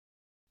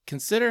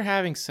consider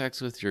having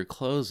sex with your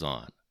clothes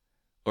on,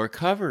 or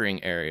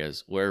covering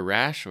areas where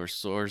rash or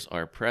sores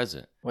are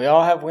present. We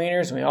all have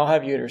wieners and we all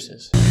have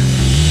uteruses.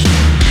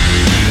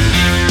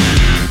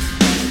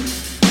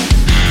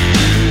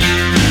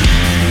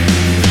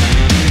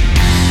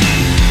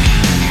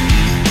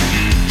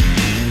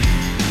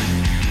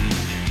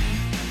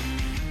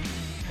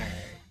 All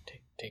right,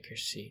 take your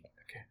seat.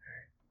 Okay,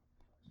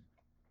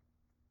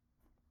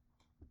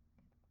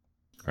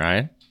 all right.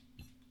 Ryan,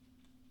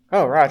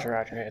 Oh, Roger.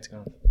 Hey, it's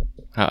going.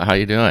 how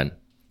you doing?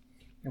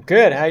 I'm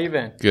good. How you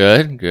been?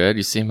 Good.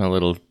 You seem a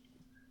little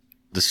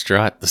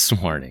distraught this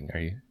morning. Are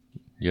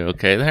you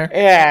okay there?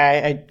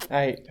 Yeah,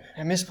 I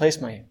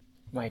misplaced my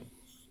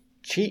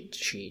cheat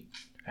sheet.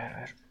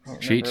 I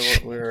don't Cheat remember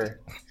sheet.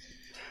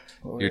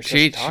 what we were Your supposed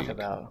cheat to talk sheet.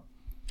 about.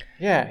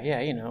 Yeah,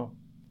 you know.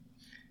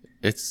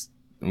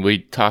 We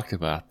talked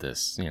about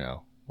this,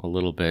 a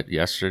little bit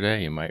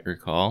yesterday, you might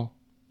recall.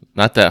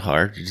 Not that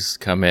hard. You just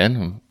come in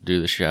and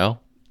do the show.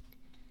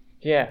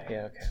 Yeah,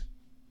 okay.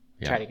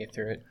 Yeah. Try to get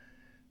through it.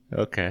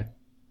 Okay.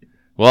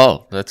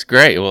 Well, that's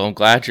great. Well, I'm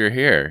glad you're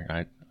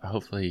here.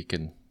 Hopefully you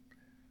can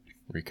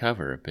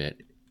recover a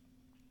bit.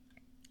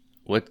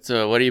 What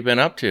have you been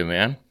up to,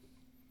 man?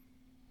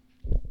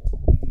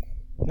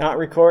 Not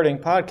recording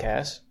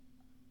podcasts.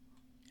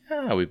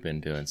 Yeah, we've been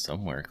doing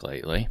some work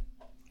lately.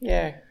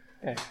 Yeah,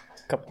 a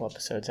couple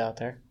episodes out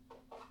there.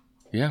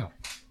 Yeah.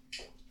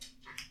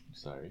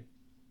 Sorry.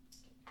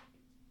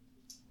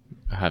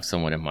 I have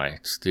someone in my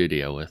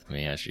studio with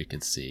me, as you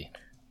can see.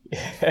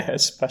 Yeah,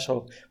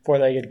 special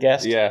four-legged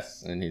guest.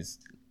 Yes, and he's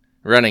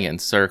running in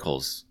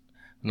circles.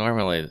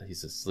 Normally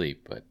he's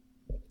asleep, but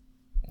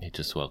he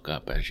just woke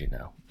up, as you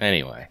know.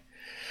 Anywho,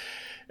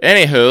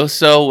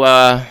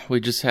 so we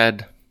just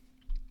had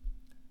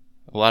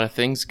a lot of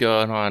things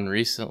going on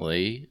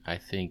recently. I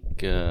think,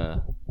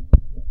 where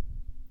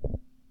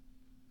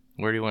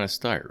do you want to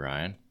start,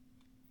 Ryan?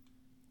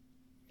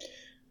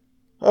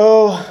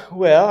 Oh,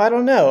 well, I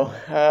don't know.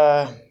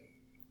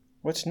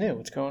 What's new?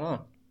 What's going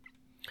on?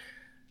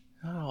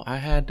 Oh, I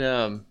had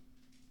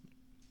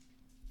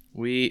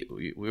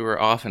we were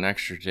off an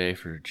extra day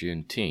for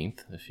Juneteenth.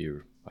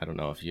 I don't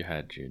know if you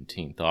had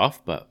Juneteenth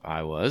off, but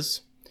I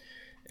was.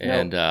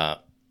 And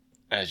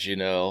as you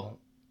know,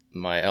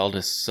 my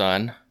eldest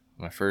son,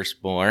 my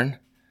firstborn,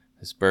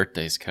 his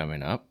birthday's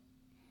coming up.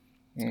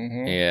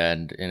 Mm-hmm.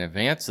 And in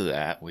advance of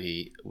that,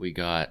 we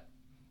got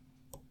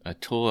a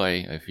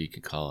toy, if you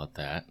could call it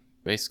that,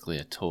 basically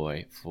a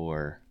toy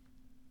for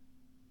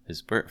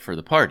his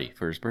birthday party.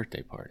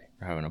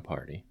 We're having a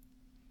party.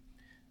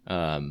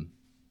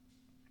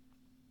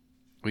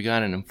 We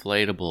got an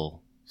inflatable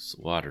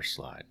water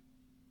slide.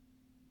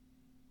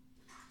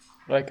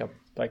 Like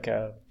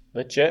a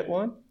legit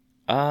one?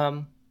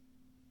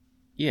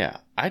 Yeah,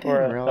 I Or,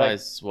 didn't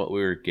realize what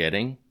we were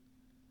getting.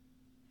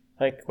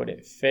 Like, would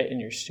it fit in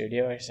your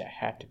studio, or does it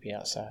have to be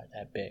outside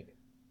that big?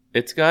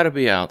 It's got to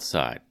be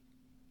outside.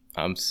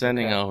 I'm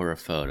sending Okay. over a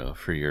photo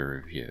for your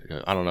review.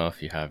 I don't know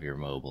if you have your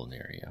mobile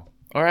near you.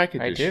 Or I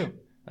could I do.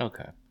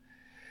 Okay.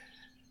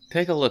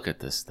 Take a look at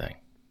this thing.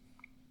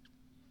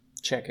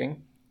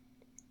 Checking.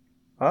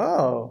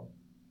 Oh.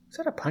 Is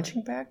that a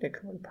punching bag? Did it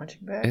come with a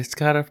punching bag? It's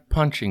got a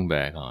punching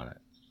bag on it.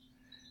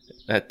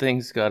 That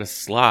thing's got a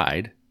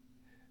slide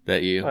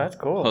that you Oh, that's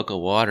cool. hook a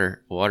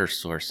water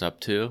source up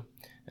to,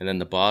 and then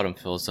the bottom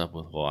fills up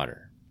with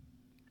water.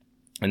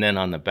 And then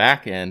on the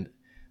back end,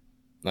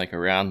 like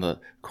around the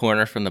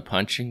corner from the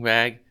punching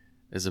bag,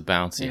 is a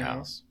bouncy Mhm.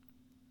 house.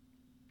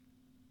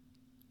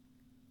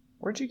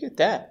 Where'd you get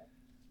that?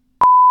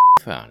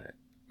 Found it.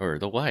 Or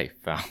the wife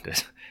found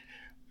it.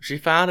 She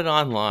found it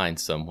online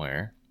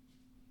somewhere.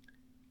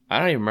 I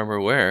don't even remember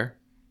where.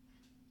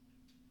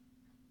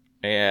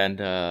 And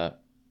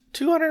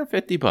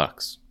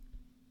 $250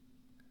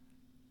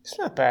 It's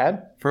not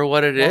bad. for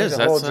what it As long as is. it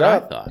That's holds what I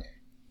up. thought.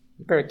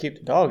 You better keep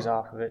the dogs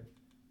off of it.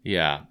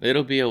 Yeah,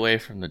 it'll be away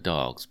from the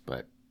dogs,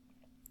 but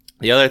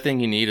the other thing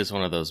you need is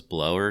one of those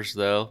blowers,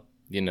 though.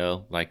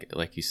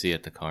 Like you see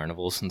at the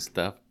carnivals and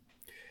stuff.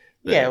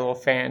 Yeah, a little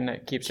fan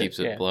that keeps Keeps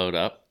it yeah. blowed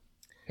up.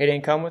 It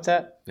didn't come with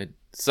that?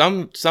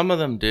 Some of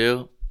them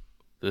do.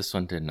 This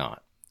one did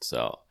not.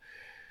 So,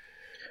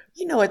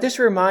 You know what? This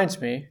reminds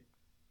me.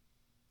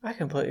 I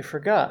completely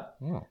forgot.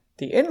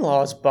 The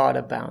in-laws bought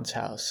a bounce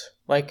house.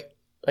 Like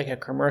a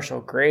commercial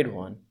grade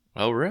one.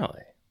 oh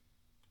really?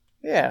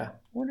 Yeah.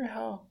 Wonder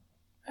how...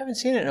 I haven't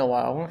seen it in a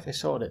while. I wonder if they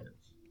sold it.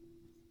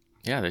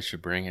 Yeah, they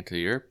should bring it to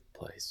your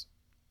place.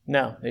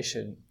 No, they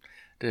shouldn't.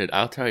 Dude,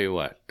 I'll tell you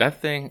what.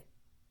 That thing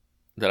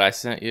that I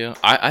sent you,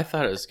 I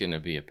thought it was going to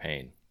be a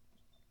pain.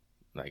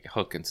 Like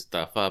hooking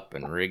stuff up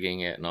and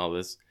rigging it and all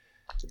this.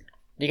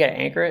 You gotta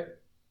anchor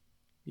it?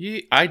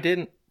 I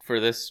didn't for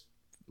this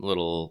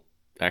little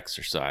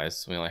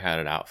exercise. We only had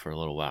it out for a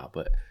little while,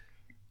 but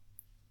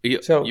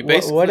So you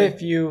basically,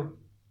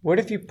 what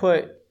if you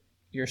put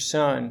your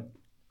son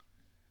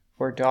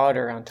or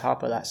daughter on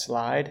top of that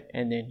slide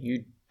and then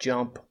you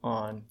jump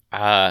on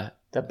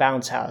the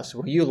bounce house?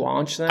 Will you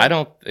launch them? I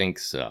don't think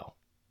so.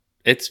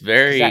 It's 'Cause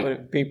very that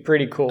would be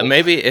pretty cool.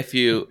 maybe if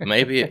you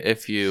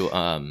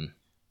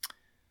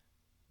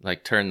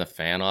like turn the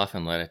fan off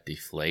and let it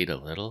deflate a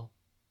little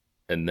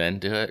and then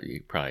do it,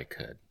 you probably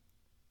could.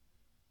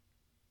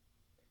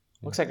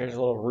 Looks like there's a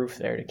little roof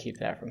there to keep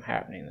that from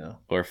happening, though.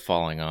 Or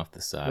falling off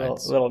the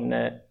sides. Little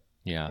net.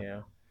 Yeah.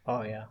 Yeah.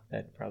 Oh, yeah.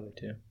 That probably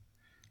too.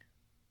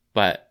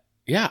 But,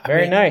 yeah.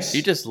 Very nice.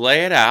 You just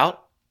lay it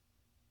out,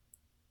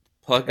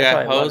 plug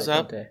that hose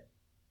up,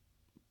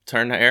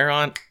 turn the air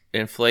on,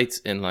 inflates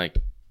in like,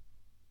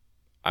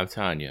 I'm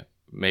telling you,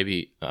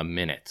 maybe a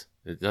minute.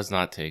 It does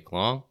not take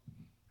long.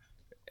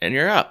 And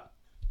you're up.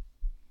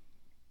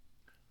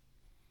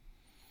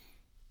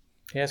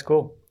 Yeah, it's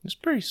cool. It's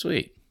pretty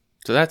sweet.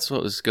 So that's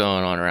what was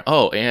going on around.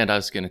 Oh, and I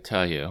was going to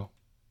tell you,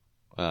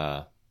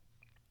 I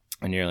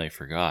nearly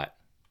forgot.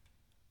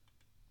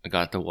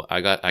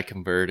 I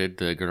converted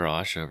the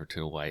garage over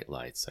to white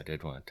lights. I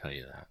did want to tell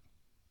you that.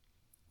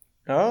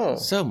 Oh.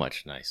 So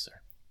much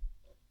nicer.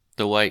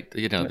 The white,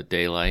 the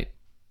daylight.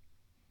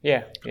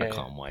 Yeah. I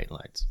call them white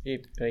lights.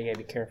 You gotta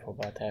be careful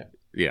about that.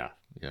 Yeah.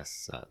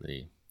 Yes.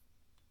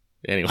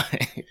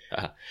 Anyway,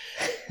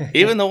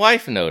 even the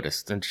wife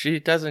noticed, and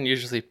she doesn't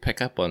usually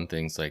pick up on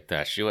things like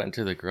that. She went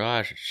into the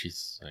garage, and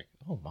she's like,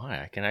 "Oh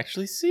my, I can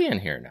actually see in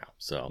here now."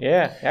 So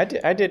yeah,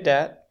 I did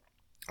that.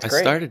 I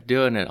started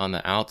doing it on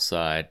the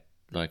outside,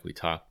 like we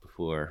talked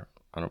before.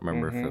 I don't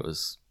remember if it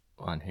was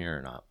on here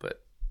or not,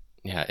 but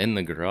yeah, in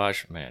the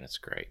garage, man, it's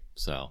great.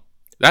 So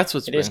that's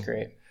what's been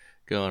great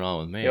going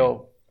on with me.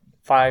 Yo,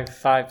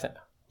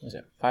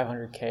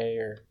 500K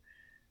or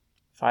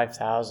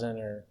 5,000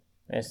 or.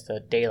 It's the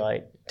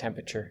daylight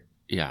temperature.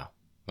 Yeah,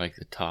 like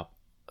the top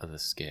of the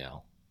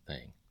scale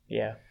thing.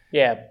 Yeah,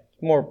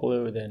 more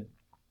blue than,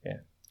 yeah.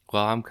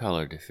 Well, I'm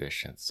color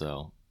deficient,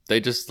 so they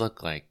just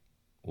look like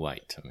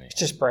white to me. It's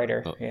just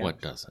brighter. But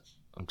what doesn't?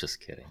 I'm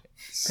just kidding.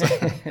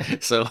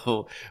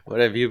 So what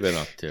have you been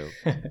up to?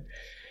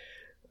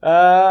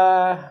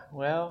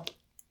 Well,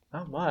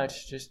 not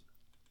much. Just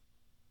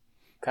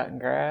cutting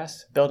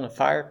grass, building a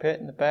fire pit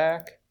in the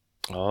back.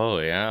 Oh,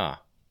 yeah.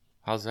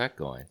 How's that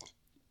going?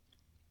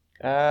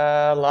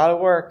 A lot of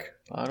work,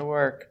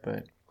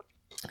 but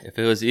if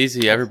it was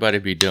easy,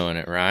 everybody'd be doing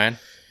it, Ryan.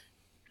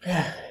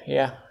 Yeah,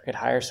 I could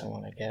hire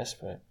someone, I guess,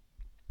 but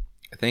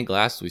I think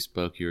last we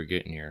spoke, you were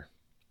getting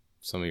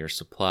some of your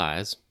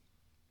supplies,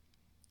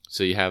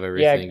 so you have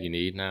everything you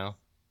need now.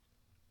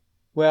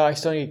 Well, I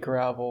still need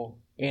gravel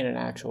and an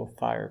actual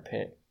fire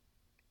pit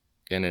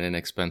and an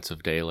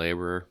inexpensive day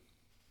laborer.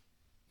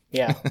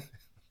 Yeah,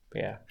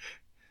 yeah.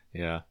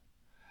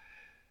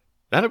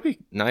 That'll be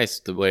nice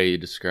the way you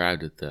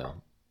described it,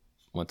 though,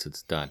 once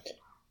it's done.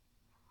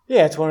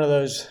 Yeah, it's one of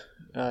those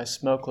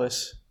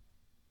smokeless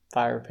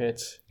fire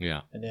pits.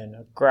 Yeah. And then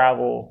a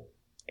gravel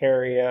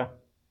area.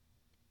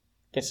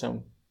 Get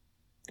some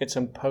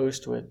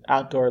post with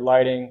outdoor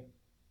lighting.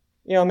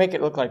 Make it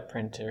look like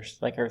printers,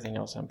 like everything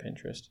else on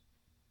Pinterest.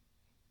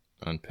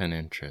 On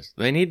Pinterest.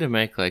 They need to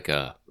make like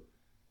a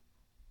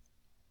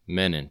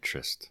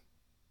Meninterest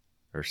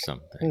or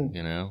something,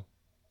 No,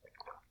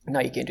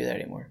 you can't do that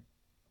anymore.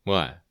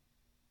 Why?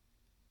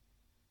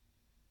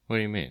 What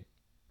do you mean?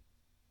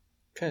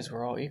 Because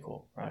we're all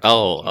equal.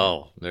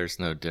 Oh, there's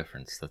no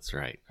difference. That's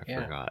right. I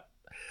forgot.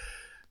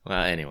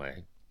 Well,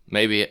 anyway,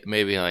 maybe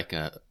like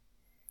a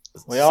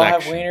We all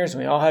have wieners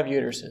and we all have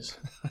uteruses.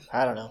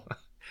 I don't know.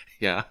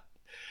 Yeah.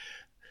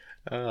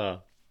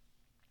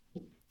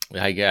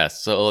 I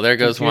guess. So there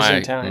goes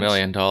my $1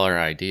 million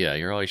idea.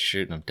 You're always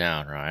shooting them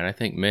down, Ryan. I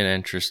think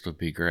Meninterest would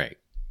be great.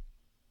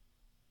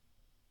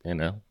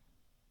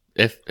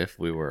 If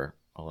we were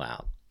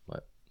allowed.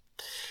 But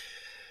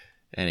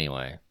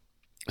anyway,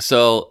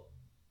 so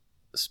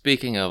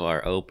speaking of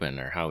our open,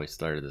 or how we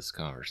started this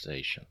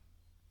conversation,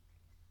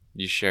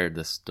 you shared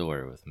this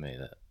story with me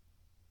that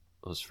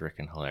was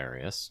freaking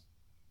hilarious.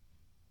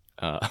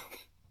 I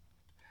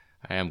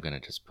am gonna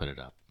just put it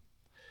up.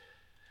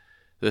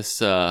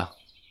 This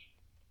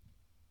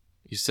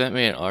you sent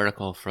me an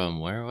article from,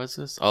 where was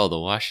this? Oh, the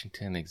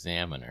Washington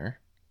Examiner,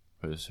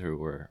 who's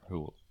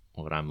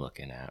what I'm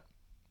looking at.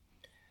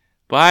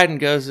 Biden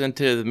goes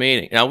into the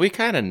meeting. Now, we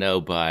kind of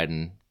know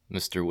Biden,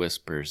 Mr.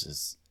 Whispers,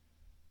 is,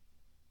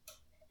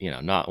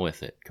 not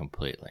with it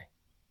completely.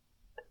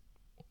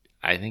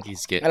 I think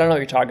he's getting... I don't know what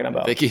you're talking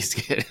about. I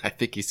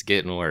think he's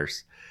getting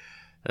worse.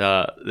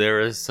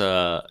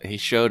 He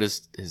showed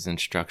his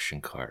instruction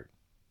card.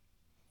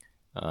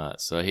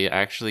 So he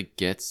actually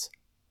gets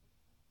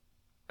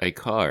a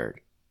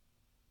card.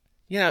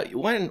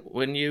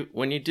 When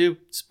you do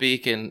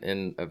speak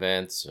in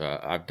events,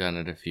 I've done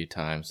it a few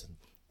times,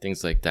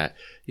 things like that,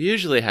 you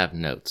usually have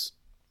notes.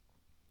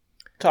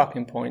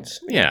 Talking points.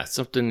 Yeah,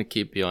 something to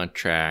keep you on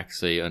track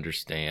so you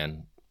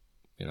understand,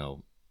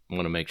 want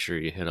to make sure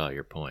you hit all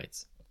your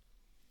points.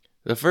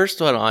 The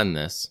first one on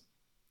this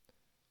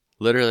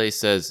literally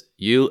says,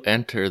 "You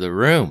enter the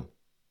room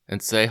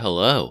and say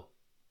hello."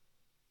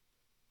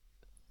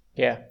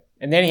 Yeah,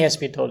 and then he has to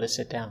be told to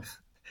sit down.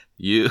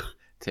 You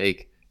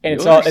take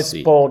and your it's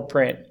seat. Bold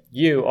print.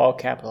 You, all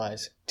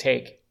capitalized.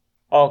 Take,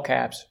 all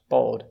caps,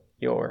 bold,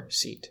 your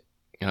seat.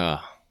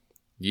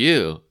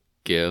 You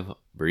give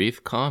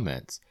brief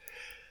comments.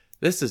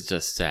 This is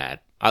just sad.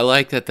 I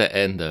liked at the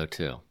end, though,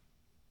 too.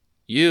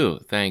 You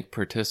thank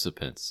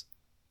participants.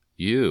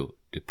 You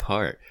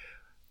depart.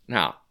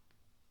 Now,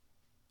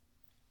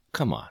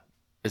 come on.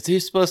 Is he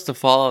supposed to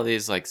follow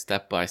these like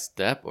step by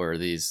step, or are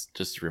these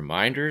just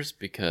reminders?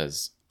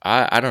 Because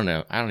I don't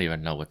know. I don't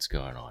even know what's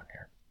going on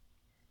here.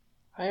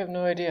 I have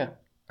no idea.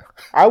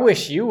 I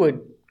wish you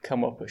would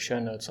come up with show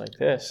notes like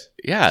this.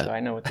 Yeah. So I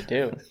know what to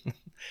do.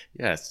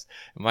 Yes.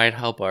 It might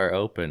help our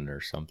open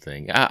or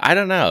something. I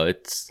don't know.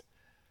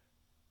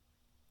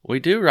 We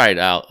do write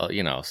out,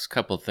 a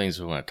couple of things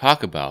we want to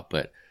talk about,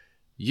 but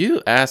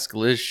you ask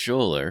Liz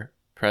Schuler,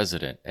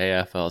 President,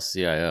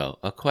 AFL-CIO,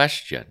 a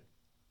question.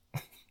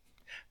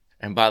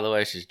 And by the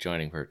way, she's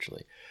joining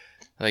virtually.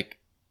 Like,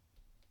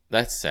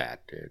 that's sad,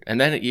 dude.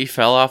 And then he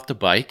fell off the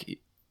bike.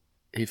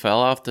 He fell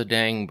off the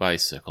dang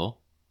bicycle.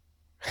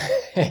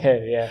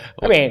 Yeah.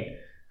 I mean,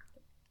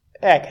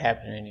 that could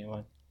happen to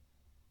anyone.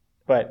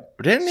 But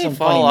didn't he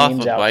fall off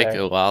a bike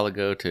a while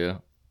ago,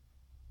 too?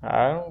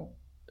 I don't...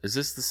 Is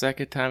this the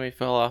second time he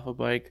fell off a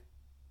bike?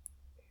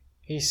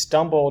 He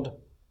stumbled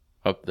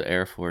up the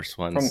Air Force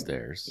One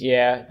stairs.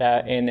 Yeah,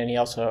 that, and then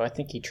I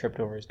think he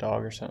tripped over his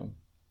dog or something.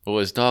 Well,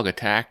 his dog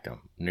attacked him,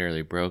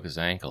 nearly broke his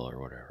ankle or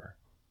whatever.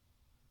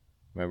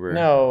 Remember?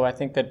 No, I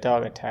think the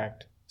dog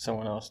attacked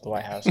someone else at the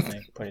White House and they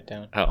put it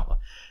down.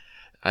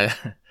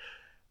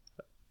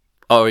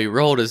 He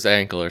rolled his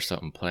ankle or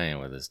something playing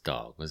with his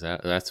dog.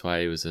 That's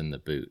why he was in the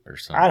boot or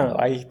something? I don't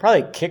know. He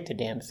probably kicked a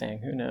damn thing.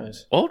 Who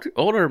knows?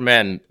 Older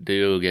men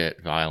do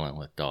get violent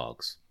with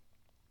dogs.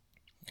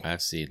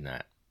 I've seen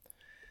that.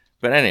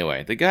 But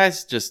anyway, the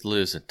guy's just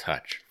losing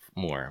touch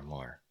more and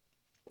more.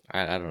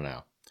 I don't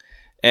know.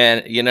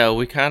 And,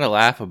 we kind of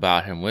laugh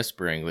about him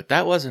whispering, but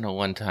that wasn't a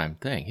one-time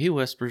thing. He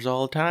whispers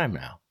all the time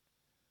now.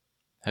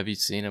 Have you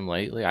seen him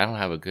lately? I don't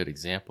have a good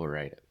example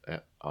right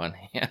on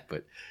hand,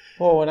 but...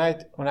 Well, when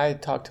I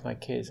talk to my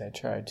kids, I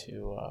try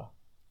to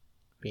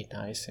be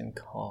nice and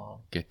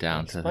calm. Get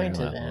down to their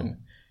level.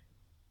 Them.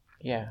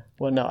 Yeah.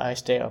 Well, no, I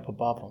stay up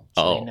above them,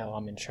 so they know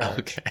I'm in charge.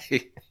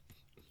 Okay.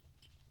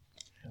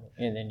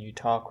 And then you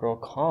talk real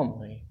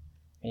calmly,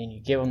 and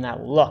you give them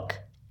that look,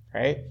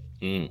 right?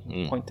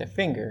 Mm-hmm. Point the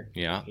finger.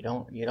 Yeah. You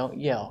don't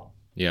yell.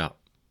 Yeah.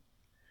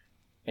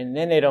 And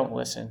then they don't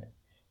listen,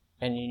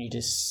 and you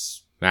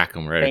just smack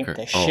them right. Spank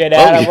the shit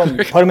out of them.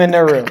 Put them in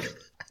their room.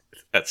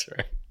 That's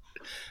right.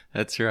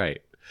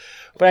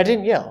 But I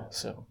didn't yell,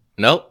 so.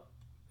 Nope.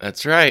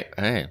 That's right.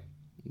 Hey,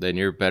 then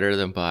you're better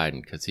than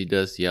Biden because he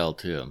does yell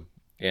to him,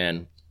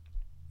 and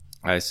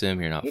I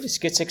assume you're not. He just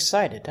gets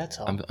excited. That's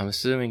all. I'm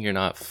assuming you're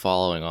not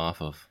falling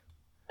off of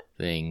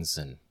things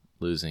and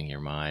losing your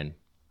mind.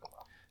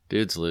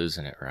 Dude's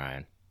losing it,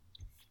 Ryan.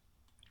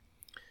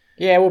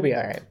 Yeah, we'll be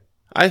all right.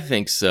 I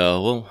think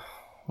so. Well,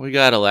 we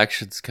got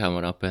elections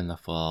coming up in the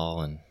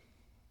fall, and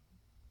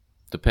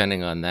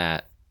depending on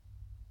that,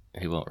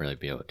 he won't really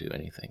be able to do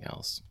anything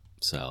else.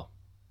 So,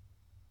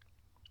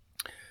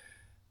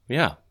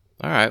 yeah.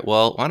 All right.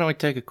 Well, why don't we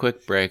take a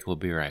quick break? We'll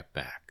be right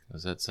back.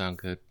 Does that sound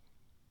good?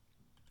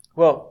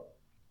 Well,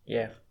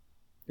 yeah.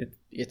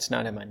 It's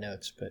not in my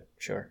notes, but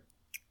sure.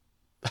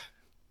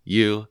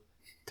 You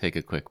take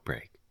a quick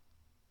break.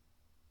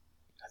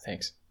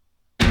 Thanks.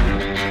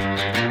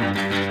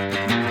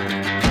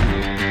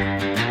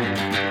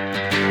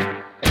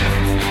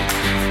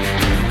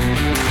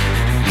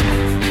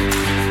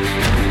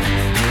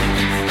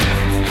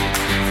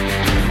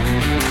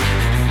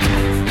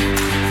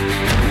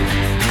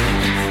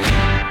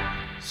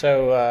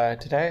 So,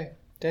 did I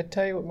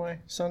tell you what my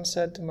son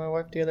said to my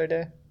wife the other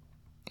day?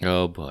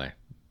 Oh, boy.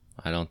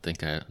 I don't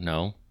think I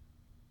know.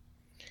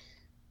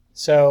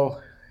 So,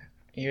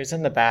 he was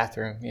in the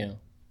bathroom,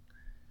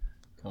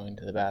 going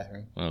to the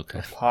bathroom. Okay.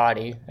 Or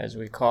potty, as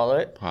we call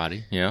it.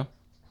 Potty, yeah.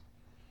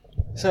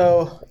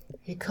 So,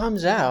 he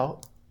comes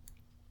out,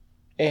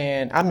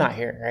 and I'm not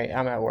here, right?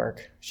 I'm at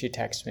work. She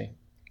texts me.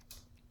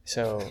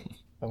 So,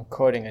 I'm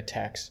quoting a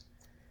text.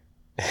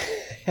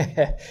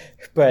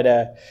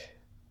 But,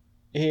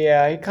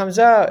 he comes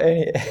out,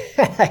 and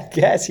I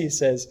guess he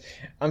says,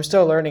 I'm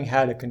still learning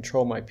how to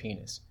control my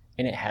penis,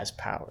 and it has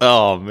power.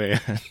 Oh, man.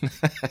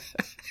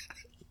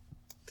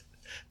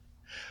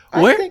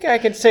 I think I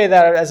could say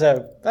that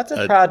that's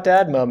a proud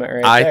dad moment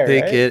right there. I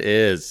think right? it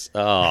is.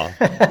 Oh,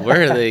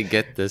 where do they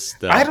get this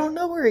stuff? I don't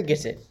know where he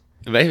gets it.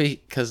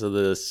 Maybe because of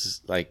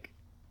this, like,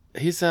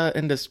 he's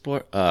into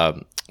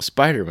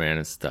Spider-Man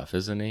and stuff,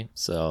 isn't he?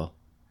 So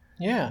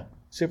yeah,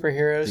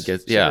 superheroes,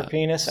 super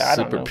penis. I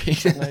don't know.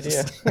 Penis. I have no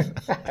idea.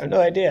 I have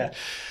no idea.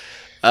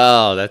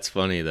 Oh, that's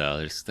funny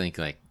though. Just think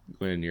like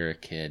when you're a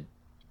kid.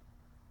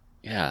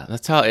 Yeah,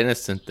 that's how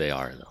innocent they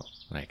are though.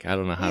 Like I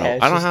don't know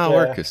how to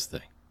work this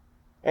thing.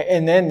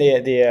 And then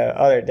the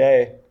other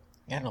day,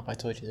 I don't know if I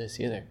told you this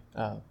either.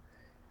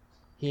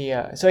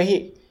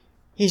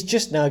 He's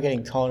just now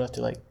getting tall enough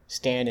to like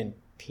stand and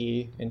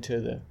pee into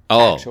the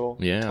actual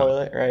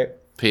toilet, right?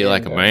 Pee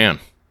like a man.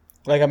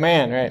 Like a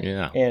man, right?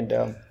 Yeah.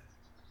 And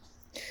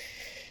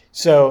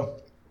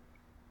so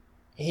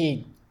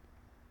he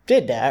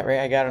did that, right?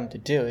 I got him to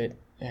do it.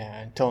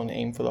 I told him to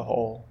aim for the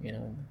hole,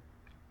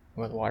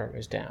 where the water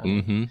goes down.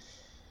 Mm-hmm.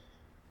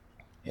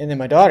 And then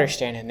my daughter's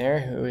standing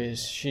there,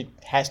 she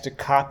has to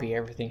copy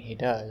everything he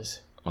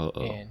does.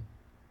 Uh-oh. And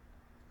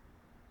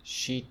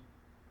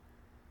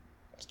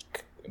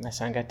my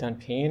son got done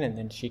peeing, and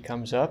then she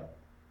comes up,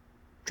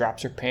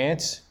 drops her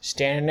pants,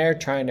 standing there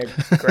trying to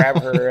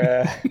grab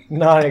her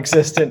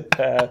non-existent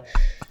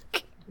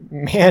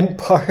man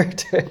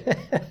part.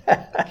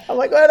 I'm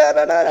like,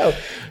 oh, no.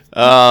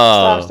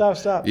 Oh,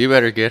 Stop. You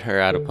better get her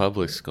out of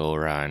public school,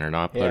 Ryan, or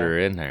not put her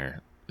in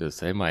there, because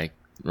they might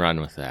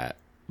run with that.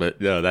 But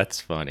no,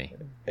 that's funny.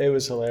 It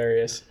was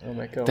hilarious. Oh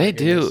my god. They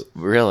do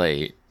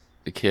really.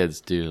 The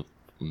kids do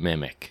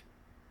mimic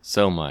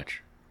so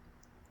much.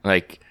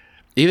 Like,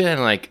 even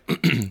like,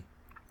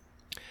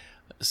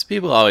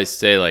 people always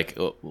say, like,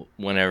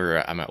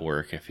 whenever I'm at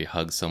work, if you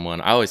hug someone,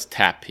 I always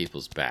tap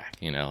people's back.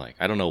 Like,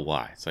 I don't know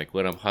why. It's like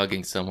when I'm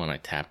hugging someone, I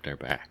tap their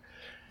back.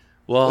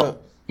 Well,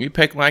 you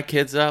pick my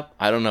kids up.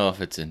 I don't know if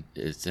it's in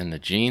the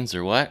genes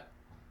or what.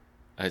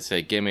 I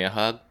say, give me a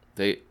hug.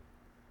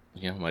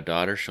 My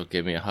daughter, she'll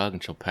give me a hug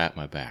and she'll pat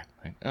my back.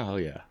 Like, oh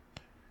yeah.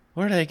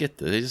 Where do they get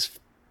this? They just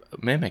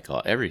mimic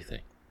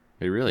everything.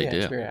 They really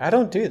do. I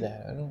don't do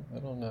that. I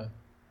don't know.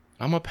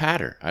 I'm a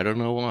patter. I don't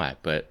know why,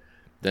 but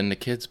then the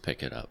kids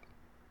pick it up.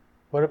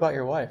 What about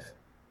your wife?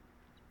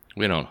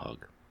 We don't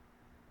hug.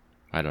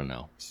 I don't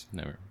know.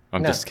 Never.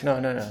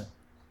 No.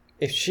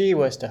 If she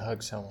was to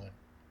hug someone,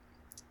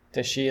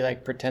 does she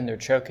like pretend they're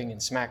choking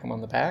and smack them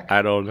on the back?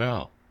 I don't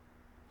know.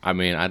 I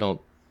mean, I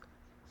don't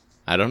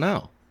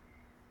know.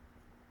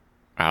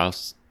 I'll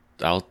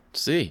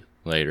see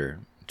later.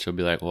 She'll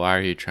be like, "Why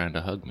are you trying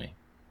to hug me?"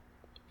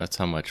 That's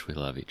how much we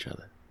love each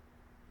other.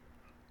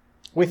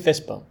 We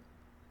fist bump.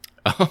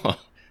 Oh,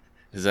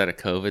 is that a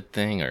COVID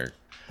thing or?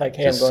 Like,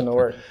 hey, I'm going to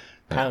work.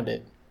 Pound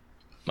it.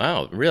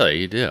 Wow, really?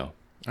 You do?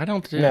 I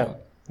don't do.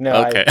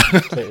 No. Okay.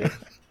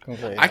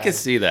 Completely I can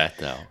see that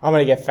though. I'm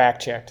gonna get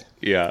fact checked.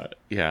 Yeah.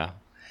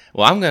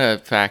 Well, I'm gonna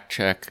fact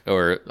check,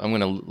 or I'm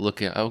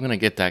gonna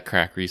get that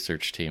crack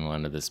research team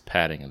onto this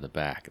patting of the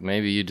back.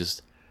 Maybe you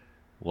just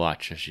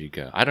watch as you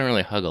go. I don't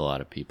really hug a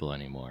lot of people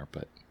anymore,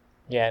 but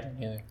yeah, I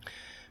don't either.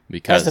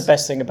 Because that's the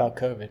best thing about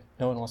COVID.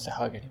 No one wants to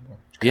hug anymore.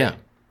 Yeah.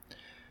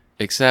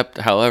 Except,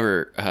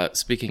 however,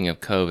 speaking of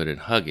COVID and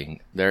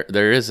hugging,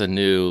 there is a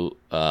new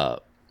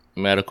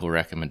medical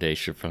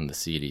recommendation from the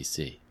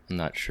CDC. I'm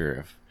not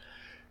sure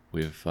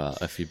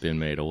if you've been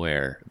made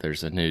aware.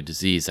 There's a new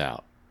disease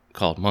out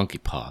called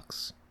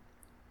monkeypox.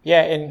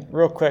 Yeah, and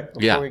real quick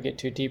before we get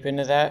too deep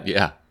into that.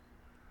 Yeah.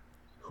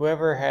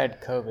 Whoever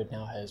had COVID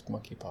now has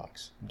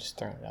monkeypox. I'm just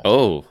throwing it out.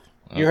 Oh.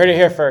 You heard it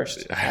here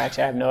first.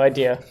 Actually, I have no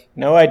idea.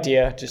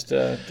 Just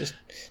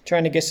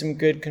trying to get some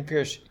good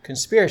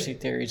conspiracy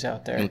theories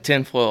out there. And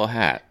tinfoil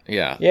hat.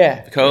 Yeah.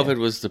 Yeah. COVID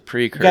was the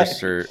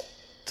precursor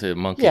to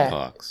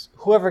monkeypox. Yeah.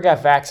 Whoever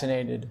got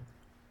vaccinated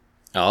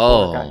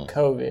or got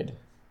COVID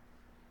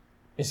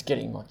is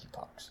getting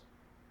monkeypox.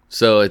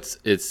 So it's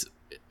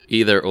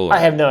either or. I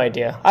have no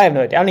idea. I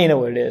don't even know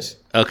what it is.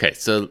 Okay,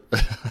 so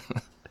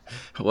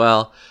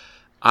well,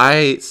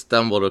 I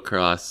stumbled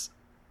across,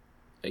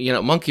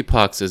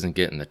 monkeypox isn't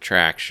getting the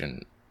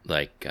traction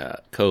like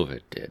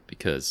COVID did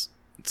because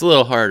it's a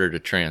little harder to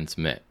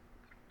transmit.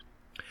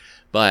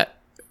 But,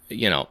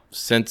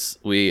 since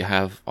we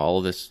have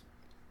all this,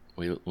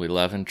 we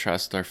love and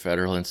trust our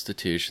federal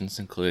institutions,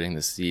 including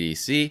the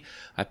CDC,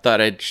 I thought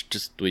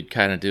we'd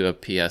kind of do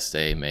a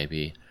PSA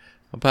maybe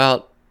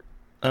about...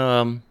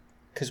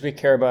 because we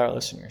care about our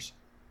listeners.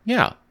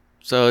 Yeah,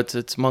 so it's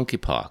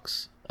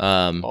monkeypox.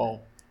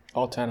 All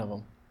 10 of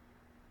them.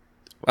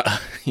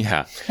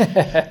 Yeah.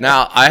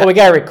 Now we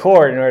gotta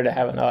record in order to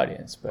have an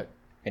audience, but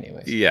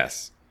anyways.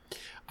 Yes.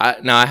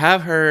 I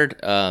have heard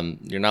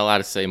you're not allowed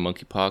to say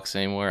monkeypox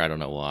anymore. I don't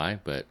know why,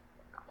 but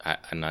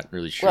I'm not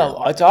really sure.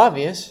 Well, it's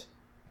obvious.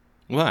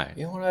 Why?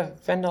 You don't want to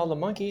offend all the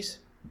monkeys.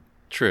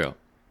 True.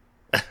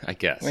 I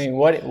guess. I mean,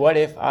 what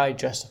if I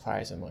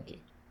justify as a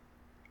monkey?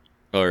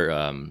 Or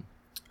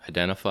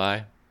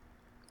identify?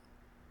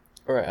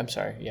 Or I'm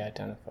sorry,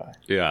 identify.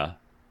 Yeah,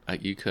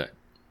 you could.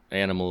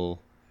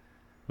 Animal.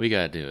 We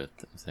gotta do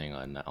a thing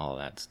on all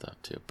that stuff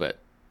too. But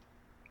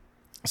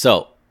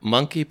so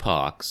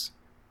monkeypox.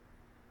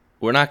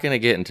 We're not gonna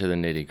get into the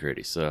nitty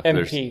gritty. So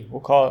MP,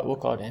 we'll call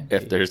it MP.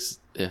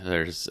 If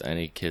there's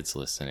any kids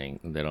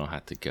listening, they don't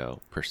have to go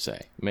per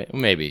se.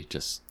 Maybe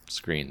just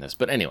screen this.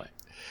 But anyway,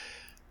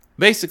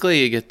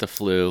 basically you get the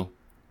flu,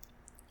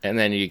 and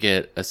then you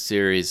get a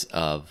series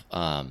of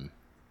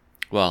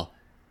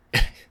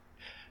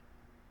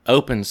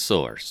open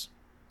sores,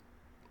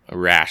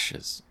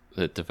 rashes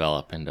that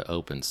develop into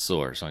open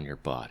sores on your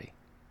body.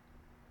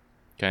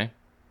 Okay?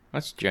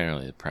 That's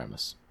generally the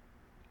premise.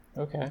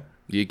 Okay.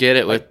 You get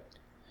it with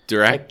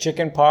direct... Like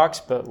chicken pox,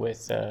 but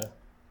with...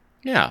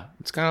 Yeah,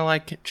 it's kind of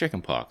like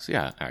chicken pox.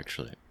 Yeah,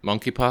 actually.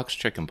 Monkeypox,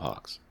 chicken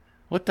pox.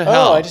 What the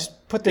hell? Oh, I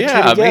just put the two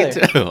together. Me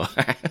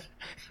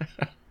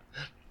too.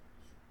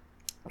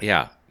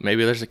 Yeah,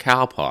 maybe there's a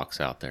cowpox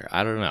out there.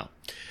 I don't know.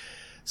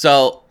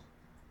 So...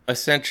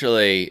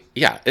 essentially,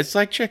 yeah, it's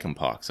like chicken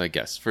pox, I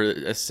guess, for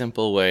a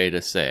simple way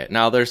to say it.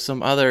 Now, there's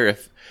some other,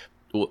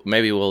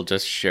 maybe we'll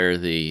just share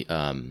the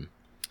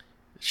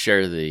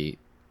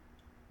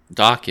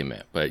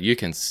document, but you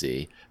can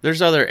see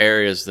there's other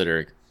areas that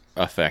are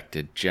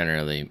affected,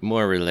 generally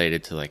more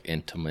related to like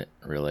intimate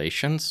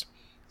relations.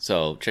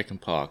 So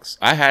chickenpox,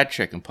 I had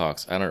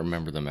chickenpox. I don't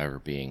remember them ever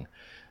being,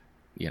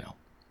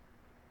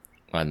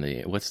 on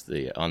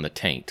the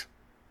taint.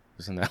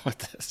 Isn't that what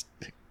that's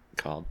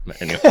called?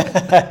 Anyway.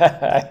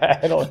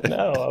 I don't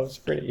know. I was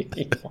pretty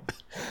evil.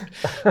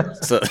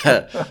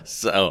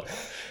 so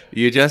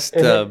you just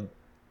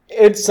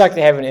it'd suck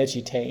to have an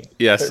itchy taint.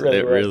 Yes,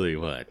 it really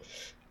would.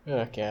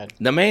 Oh God.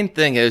 The main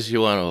thing is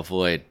you want to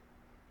avoid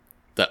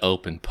the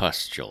open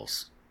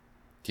pustules.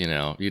 You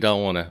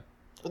don't want to.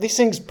 Are these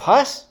things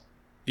pus?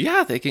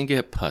 Yeah, they can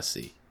get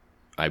pussy,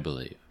 I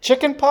believe.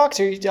 Chicken pox,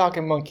 or are you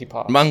talking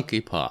monkeypox?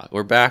 Monkeypox.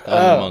 We're back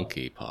on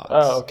monkeypox.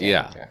 Oh, okay.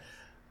 Yeah. Okay.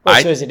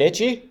 Wait, so is it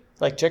itchy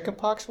like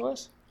chickenpox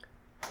was?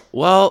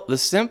 Well, the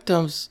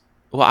symptoms.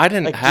 Well, I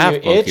didn't have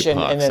monkeypox. Itch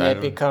and then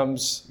it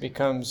becomes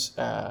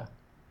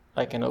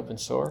like an open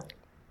sore.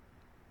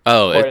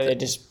 Oh, or are they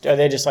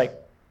just like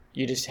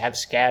you just have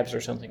scabs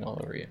or something all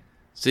over you?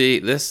 See,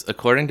 this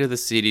according to the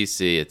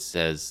CDC, it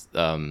says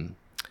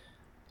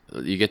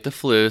you get the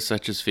flu,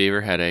 such as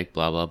fever, headache,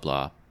 blah blah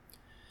blah,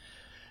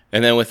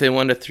 and then within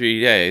 1 to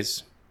 3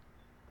 days,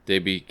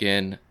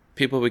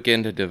 people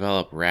begin to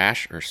develop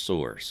rash or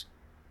sores.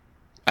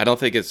 I don't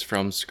think it's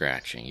from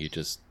scratching. You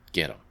just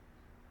get them.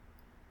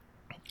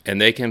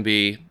 And they can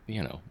be,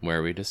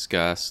 where we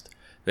discussed,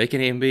 they can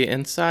even be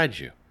inside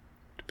you,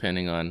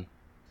 depending on,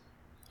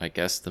 I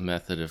guess, the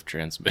method of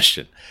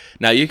transmission.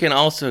 Now, you can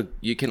also.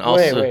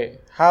 Wait.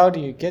 How do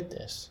you get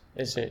this?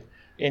 Is it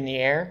in the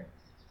air?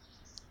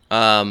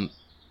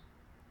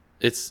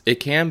 It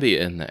can be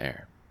in the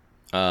air.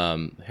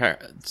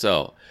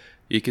 So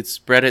you could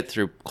spread it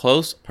through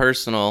close,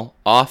 personal,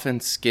 often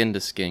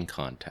skin-to-skin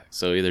contact.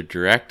 So either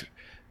direct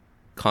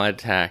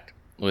contact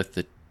with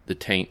the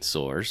taint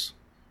sores,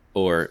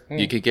 or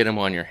you could get them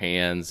on your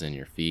hands and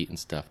your feet and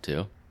stuff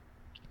too.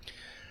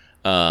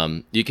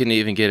 You can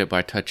even get it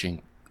by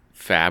touching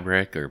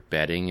fabric or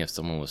bedding if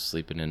someone was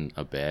sleeping in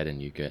a bed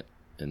and you get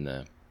in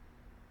the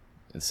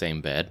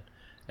same bed.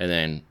 And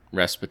then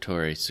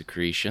respiratory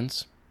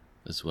secretions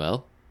as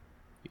well.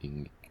 You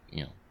can,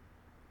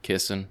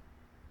 kissing,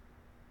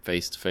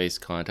 face-to-face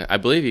contact. I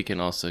believe you can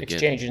also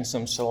exchanging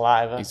some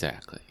saliva.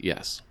 Exactly,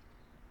 yes.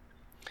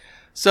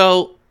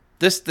 So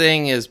this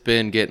thing has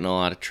been getting a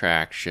lot of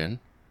traction.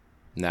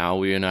 Now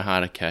we know how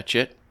to catch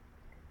it,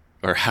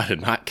 or how to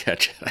not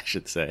catch it, I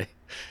should say.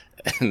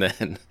 And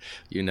then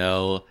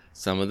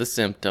some of the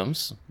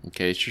symptoms, in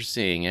case you're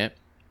seeing it.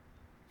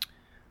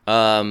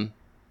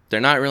 They're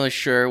not really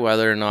sure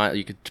whether or not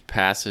you could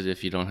pass it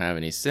if you don't have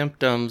any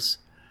symptoms.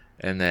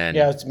 And then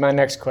that's my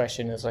next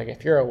question is like,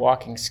 if you're a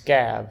walking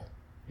scab,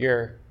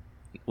 you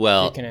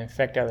can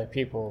infect other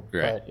people.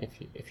 Right. But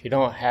if you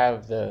don't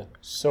have the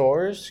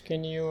sores,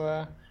 can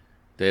you?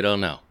 They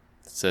don't know.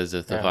 It says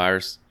if the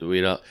virus,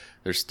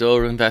 they're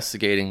still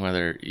investigating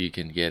whether you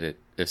can get it,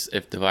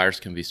 if the virus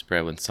can be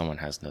spread when someone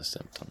has no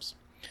symptoms,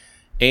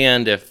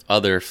 and if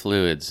other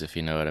fluids, if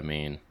you know what I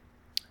mean,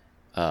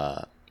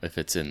 if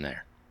it's in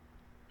there.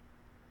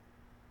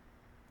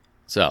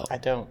 So I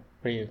don't.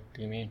 What do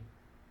you mean?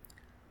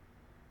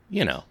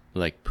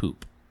 Like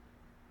poop.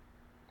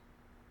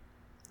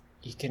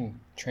 You can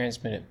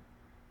transmit it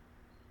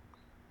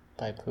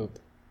by poop.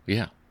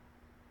 Yeah.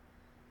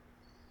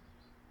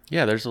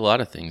 Yeah, there's a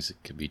lot of things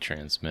that could be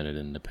transmitted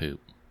in the poop.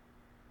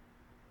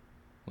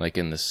 Like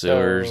in the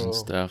sewers and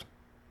stuff.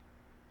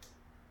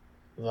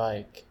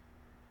 Like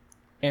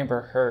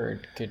Amber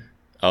Heard could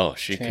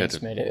she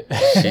transmit it.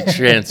 She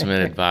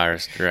transmitted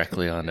virus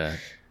directly onto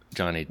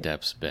Johnny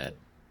Depp's bed.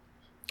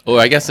 Or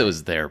I guess it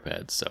was their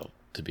bed, so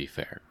to be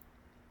fair.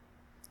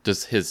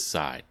 Just his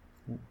side.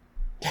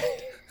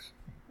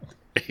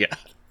 Yeah.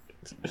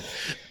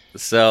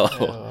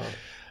 So,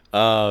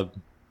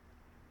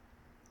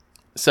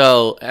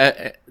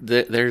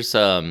 there's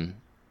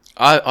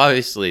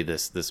obviously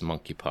this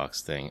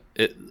monkeypox thing.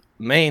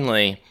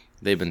 Mainly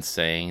they've been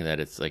saying that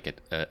it's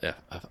like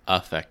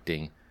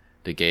affecting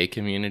the gay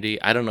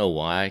community. I don't know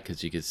why,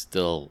 because you could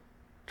still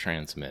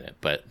transmit it,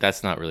 but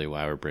that's not really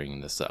why we're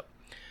bringing this up.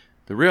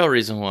 The real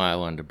reason why I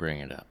wanted to bring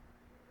it up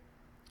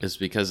is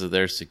because of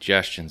their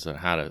suggestions on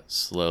how to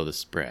slow the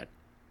spread.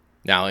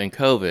 Now, in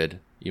COVID,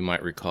 you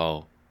might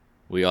recall,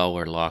 we all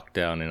were locked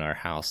down in our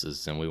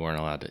houses and we weren't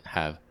allowed to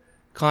have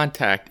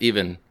contact,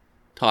 even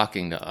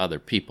talking to other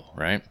people,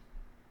 right?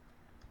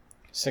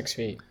 6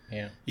 feet,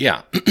 yeah.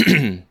 Yeah.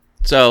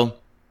 So,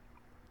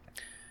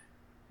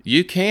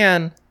 you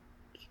can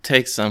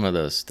take some of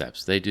those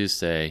steps. They do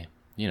say,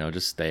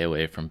 just stay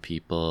away from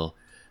people.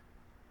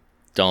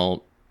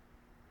 Don't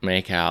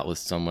make out with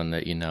someone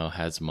that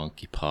has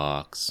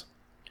monkeypox.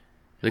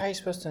 How are you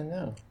supposed to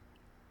know?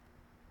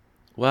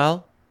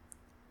 Well,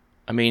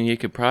 I mean, you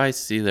could probably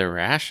see their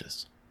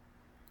rashes.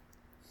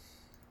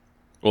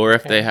 Or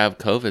if they have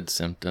COVID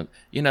symptoms.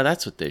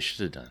 That's what they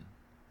should have done.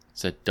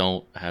 Said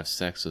don't have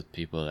sex with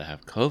people that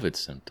have COVID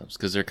symptoms.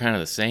 Because they're kind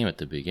of the same at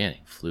the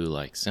beginning.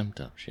 Flu-like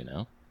symptoms,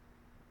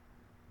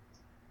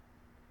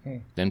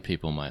 Then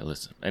people might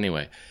listen.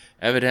 Anyway,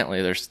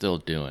 evidently they're still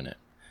doing it.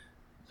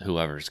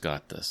 Whoever's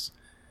got this.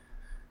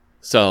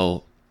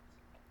 So,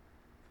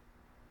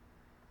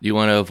 you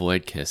want to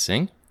avoid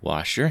kissing.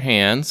 Wash your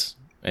hands.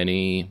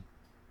 Any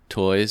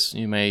toys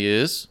you may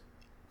use.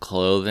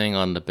 Clothing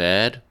on the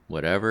bed.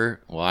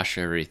 Whatever. Wash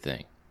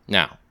everything.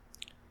 Now,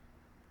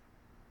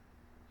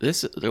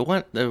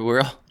 the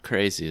real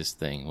craziest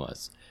thing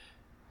was,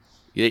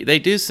 they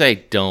do say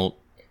don't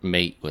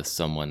mate with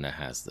someone that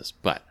has this,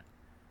 but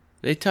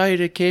they tell you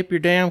to keep your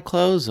damn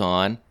clothes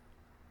on.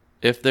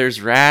 If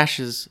there's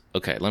rashes,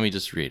 okay, let me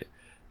just read it.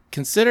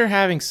 Consider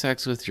having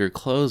sex with your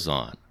clothes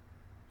on,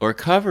 or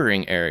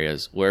covering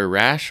areas where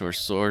rash or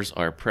sores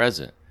are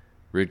present,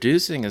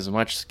 reducing as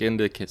much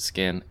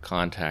skin-to-skin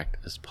contact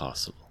as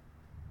possible.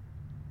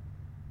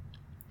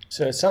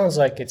 So it sounds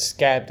like it's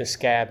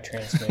scab-to-scab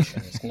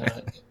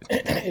transmission.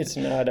 It's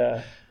not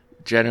a...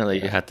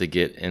 Generally, you have to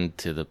get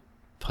into the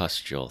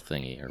pustule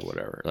thingy or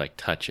whatever, like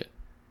touch it.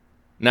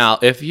 Now,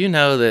 if you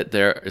know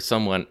that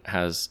someone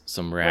has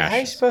some rashes... Well, how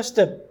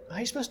are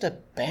you supposed to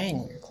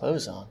bang with your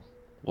clothes on?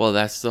 Well,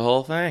 that's the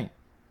whole thing.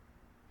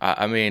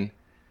 I mean,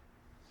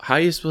 how are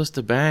you supposed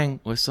to bang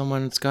with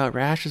someone that's got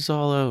rashes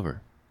all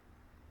over?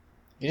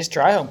 You just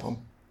dry hump them.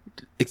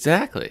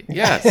 Exactly.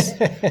 Yes.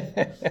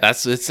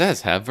 That's what it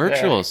says. Have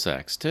virtual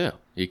sex too.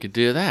 You could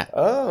do that.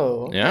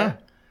 Oh. Okay. Yeah.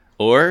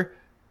 Or,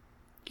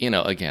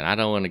 again, I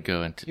don't want to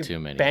go into too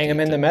many. Bang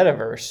them in the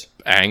metaverse.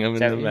 Bang them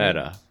in the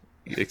meta.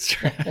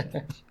 That's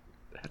right.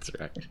 That's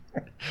right.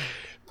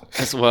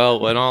 As well,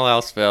 when all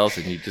else fails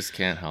and you just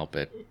can't help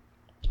it,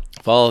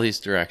 follow these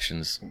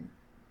directions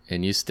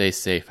and you stay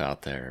safe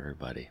out there,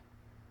 everybody.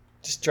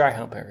 Just dry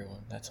hump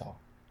everyone. That's all.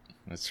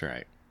 That's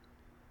right.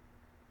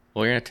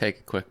 Well, we're going to take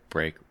a quick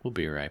break. We'll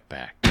be right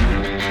back.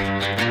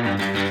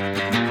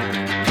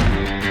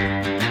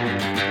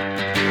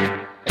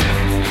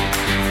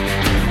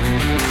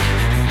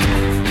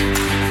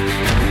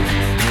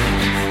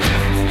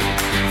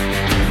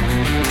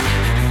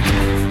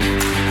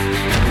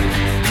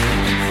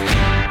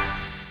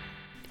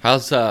 How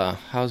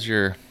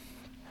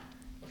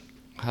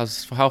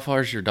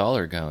far's your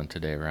dollar going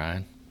today,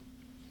 Ryan?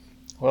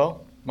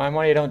 Well, my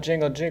money don't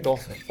jingle,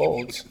 it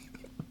folds,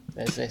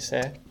 as they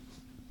say.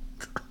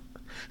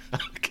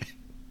 Okay.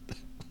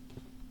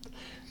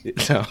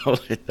 No,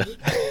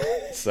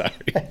 sorry.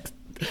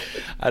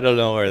 I don't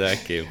know where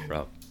that came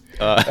from.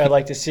 I'd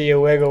like to see you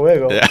wiggle,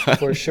 yeah.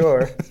 For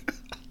sure.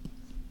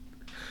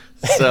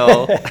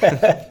 So,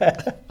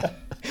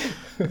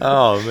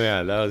 oh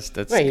man, that's.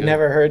 Wait, good. You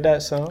never heard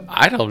that song?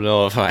 I don't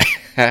know if I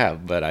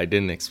have, but I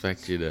didn't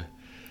expect you to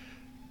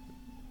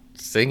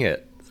sing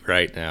it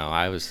right now.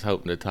 I was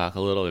hoping to talk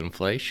a little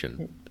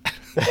inflation.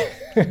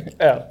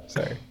 Oh,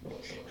 sorry.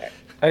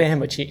 I didn't have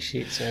my cheat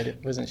sheet, so I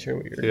wasn't sure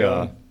what you were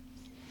doing.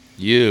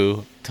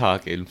 You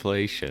talk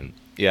inflation.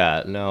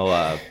 Yeah, no,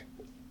 oh,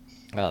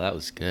 that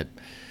was good.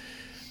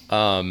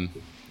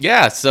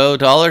 Yeah, so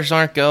dollars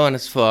aren't going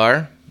as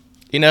far.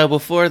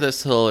 Before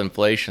this whole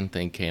inflation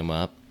thing came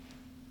up,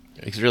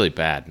 it's really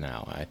bad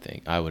now, I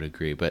think. I would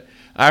agree. But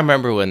I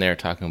remember when they were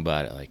talking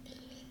about it, like,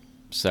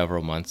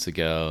 several months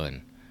ago,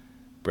 and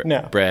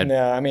bread.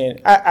 No, I mean,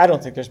 I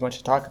don't think there's much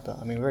to talk about.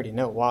 I mean, we already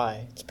know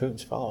why. It's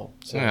Putin's fault.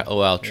 So yeah,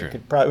 well, true.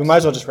 We might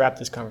as well just wrap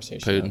this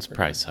conversation Putin's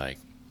price hike.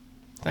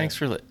 Thanks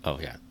for... Oh,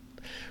 yeah.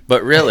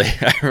 But really,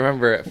 I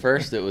remember at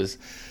first it was...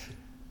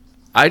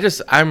 I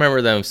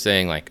remember them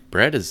saying, like,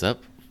 bread is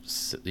up,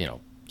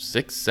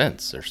 6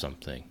 cents or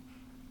something,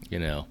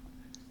 Well,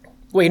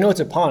 it's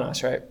upon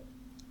us, right?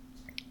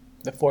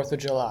 The 4th of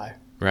July.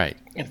 Right.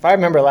 And if I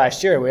remember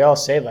last year, we all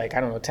saved,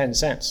 10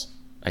 cents.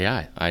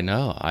 Yeah, I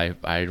know.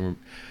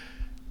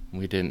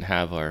 We didn't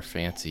have our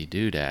fancy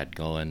doodad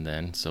going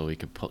then, so we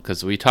could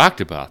because we talked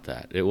about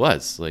that. It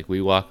was like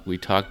we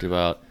talked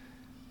about.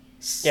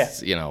 Yeah.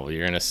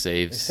 You're gonna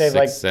save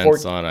 6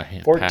 cents on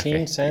a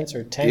 14 cents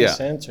or 10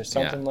 cents or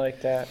something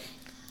like that.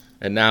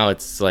 And now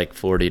it's like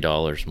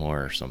 $40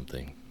 more or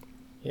something.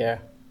 Yeah,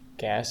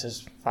 gas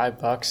is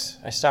 $5.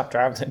 I stopped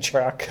driving the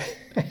truck.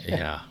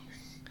 Yeah,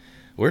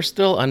 we're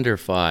still under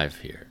 5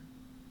 here,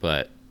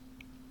 but.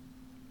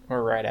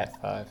 We're right at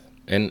 5.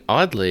 And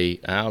oddly,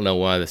 I don't know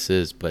why this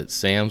is, but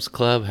Sam's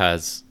Club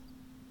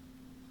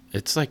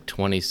it's like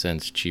 20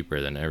 cents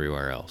cheaper than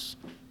everywhere else.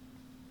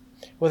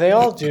 Well, they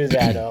all do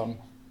that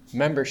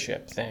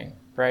membership thing,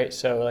 right?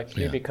 So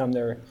you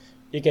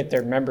you get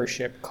their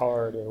membership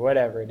card or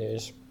whatever it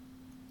is.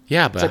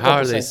 Yeah, but how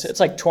are they? It's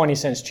like 20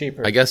 cents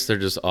cheaper. I guess they're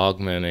just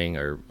augmenting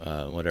or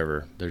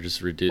whatever. They're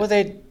just reducing.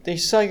 Well, they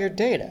sell your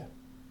data.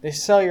 They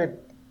sell your...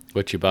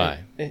 What you buy.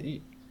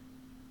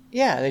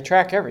 Yeah, they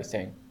track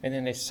everything, and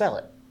then they sell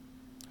it.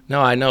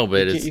 No, I know,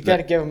 but you got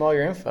to give them all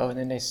your info, and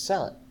then they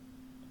sell it.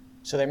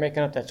 So they're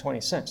making up that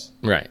 20 cents.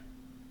 Right.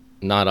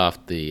 Not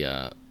off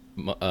the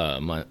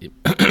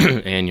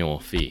annual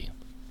fee.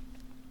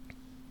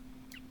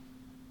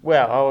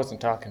 Well, I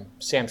wasn't talking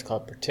Sam's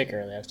Club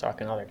particularly. I was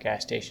talking other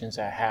gas stations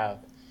that have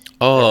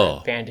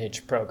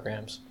Advantage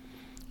programs.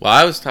 Well,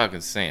 I was talking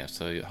Sam's,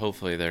 so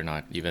hopefully they're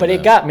not even... But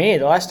it got me.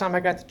 The last time I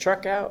got the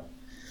truck out,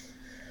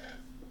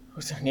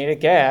 I needed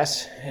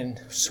gas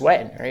and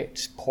sweating, right?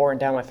 Just pouring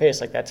down my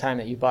face like that time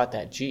that you bought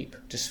that Jeep.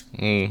 Just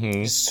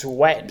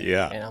sweating.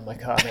 Yeah. And I'm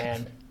like, oh,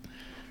 man.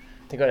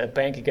 To go to the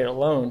bank and get a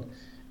loan.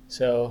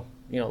 So,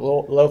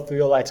 low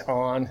fuel lights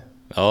on.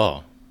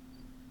 Oh.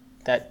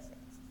 That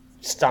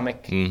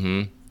stomach.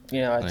 Mm-hmm.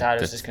 I thought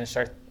it was just going to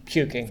start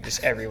puking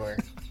just everywhere.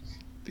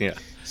 Yeah.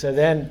 So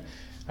then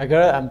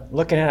I'm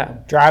looking at it,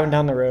 I'm driving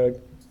down the road,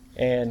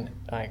 and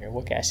I go,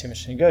 what gas station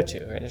should I go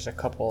to? Right? There's a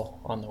couple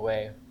on the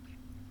way.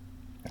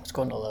 I was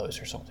going to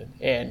Lowe's or something.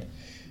 And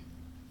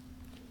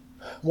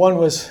one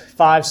was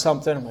 5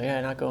 something. I'm like, yeah,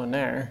 not going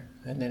there.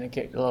 And then it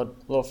get a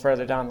little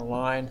further down the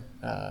line,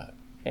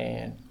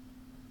 and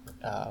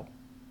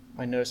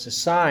I noticed a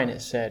sign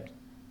that said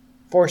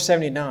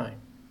 $4.79.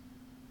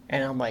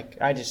 And I'm like,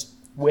 I just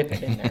whip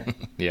it in there.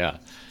 Yeah.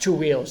 2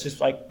 wheels, just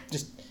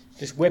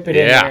whip it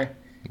in there.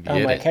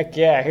 I'm like, heck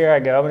yeah, here I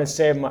go. I'm gonna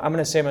save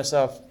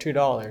myself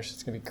 $2.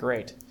 It's gonna be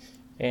great.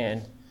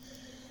 And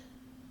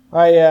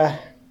I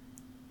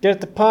get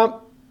at the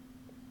pump,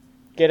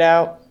 get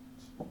out,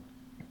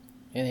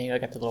 and then I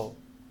got the little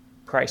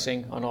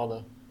pricing on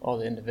all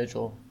the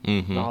individual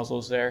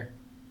nozzles there.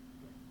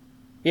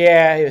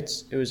 Yeah,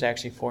 it was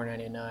actually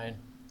 $4.99.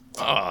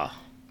 Ah.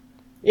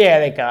 Yeah,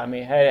 they got me.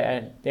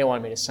 They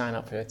wanted me to sign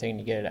up for the thing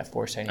to get it at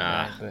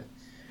 $4.79, but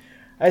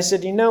I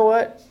said, you know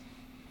what?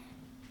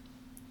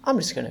 I'm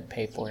just gonna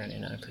pay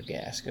 $4.99 for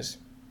gas because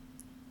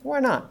why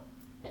not?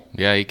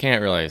 Yeah, you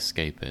can't really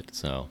escape it.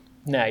 So.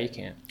 No, you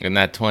can't. And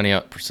that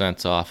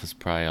 20% off is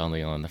probably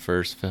only on the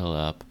first fill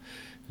up,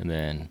 and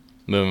then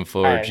moving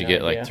forward, you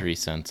get like 3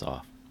 cents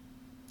off.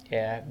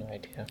 Yeah, I have no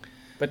idea.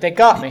 But they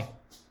got me.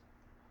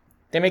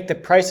 They make the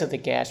price of the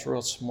gas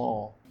real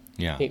small.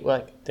 Yeah.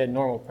 Like the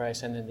normal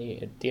price, and then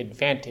the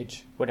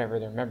Advantage, whatever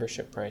their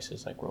membership price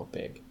is, like real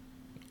big.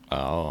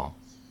 Oh.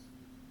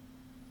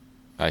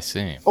 I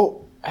see.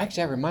 Oh,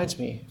 actually, that reminds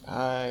me.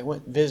 I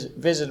went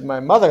visited my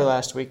mother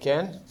last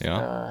weekend.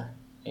 Yeah.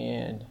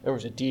 And there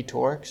was a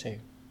detour because they were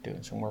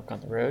doing some work on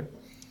the road.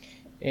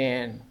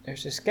 And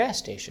there's this gas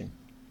station.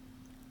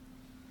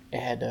 It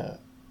had, the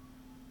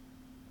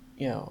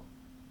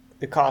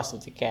cost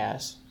of the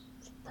gas,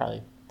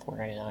 probably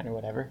 $4.99 or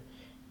whatever.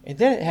 And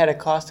then it had a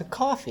cost of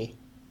coffee.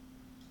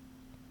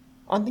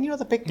 On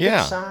the big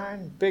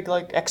sign, big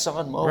like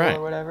Exxon Mobil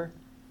or whatever.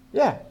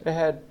 Yeah, it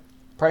had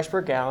price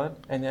per gallon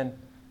and then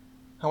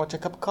how much a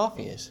cup of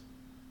coffee is.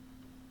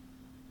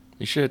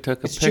 You should have took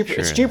a picture.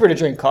 It's cheaper to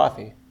drink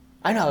coffee.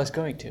 I know I was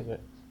going to,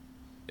 but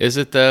is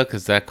it though?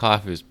 Because that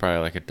coffee is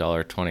probably like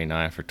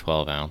 $1.29 for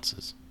 12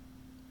 ounces.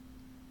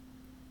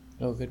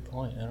 Oh, good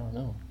point. I don't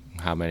know.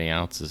 How many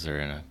ounces are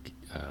in a?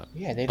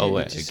 Yeah, they did.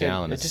 A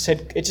gallon. It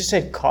just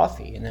said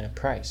coffee and then a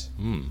price.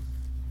 Hmm.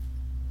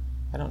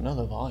 I don't know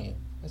the volume.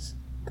 That's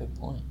a good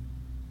point.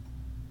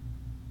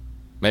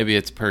 Maybe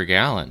it's per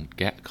gallon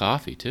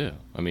coffee too.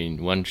 I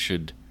mean, one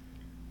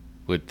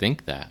would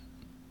think that.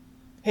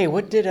 Hey,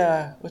 what did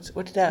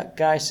that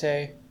guy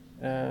say?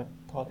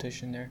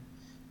 Politician there.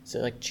 Is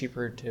it like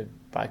cheaper to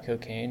buy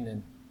cocaine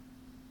than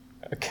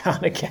a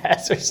gallon of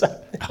gas or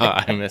something? Oh,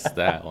 I missed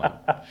that one.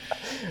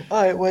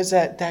 Oh, it was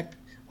that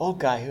old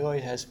guy who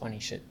always has funny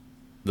shit.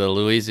 The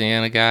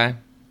Louisiana guy?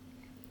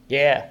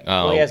 Yeah.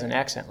 Oh. Well, he has an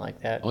accent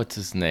like that. What's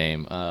his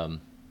name?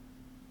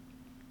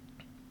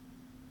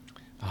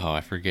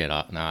 I forget.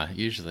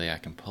 Usually I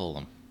can pull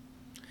him.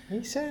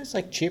 He said it's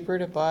like cheaper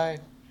to buy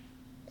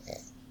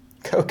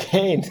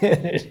cocaine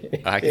than it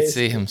is. I could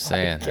see him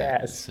saying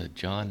that. Gas. It's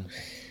John.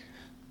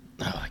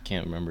 I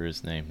can't remember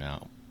his name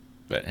now.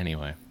 But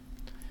anyway.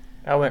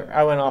 I went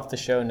off the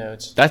show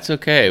notes. That's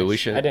okay. We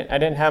should. I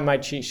didn't have my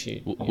cheat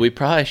sheet. We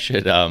probably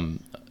should.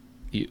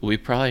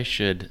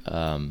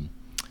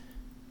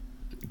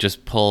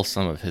 Just pull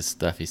some of his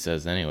stuff he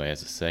says anyway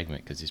as a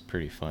segment because he's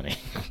pretty funny.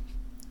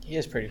 He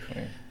is pretty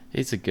funny.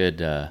 He's a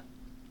good.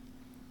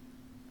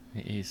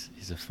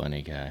 He's a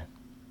funny guy.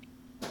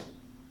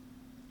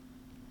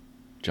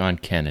 John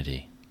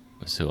Kennedy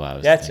was who I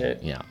was. That's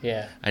thinking. it.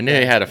 Yeah. I knew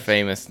he had a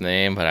famous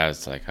name, but I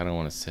was like, I don't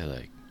want to say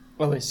like.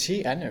 Oh, is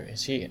he? I know.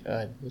 Is he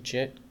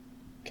legit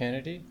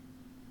Kennedy?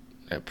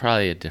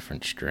 Probably a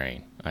different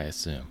strain, I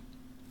assume.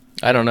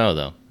 I don't know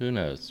though. Who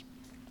knows?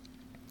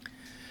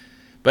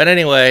 But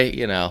anyway,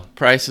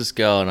 prices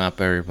going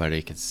up.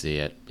 Everybody can see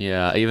it.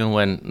 Yeah, even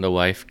when the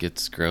wife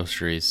gets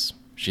groceries,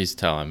 she's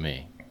telling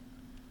me.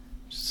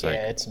 She's like,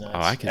 it's nuts. Oh,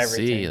 I can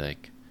see.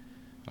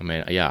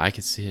 I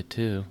can see it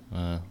too.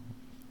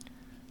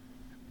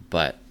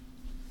 But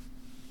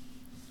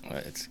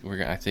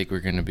I think we're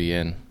gonna be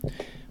in.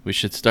 We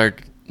should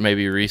start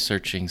maybe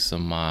researching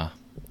some.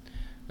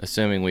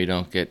 Assuming we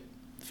don't get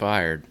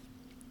fired,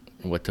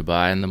 what to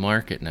buy in the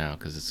market now,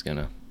 because it's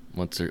gonna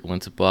once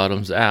it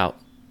bottoms out.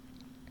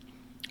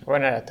 We're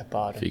not at the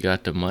bottom. If you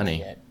got the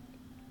money.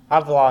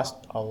 I've lost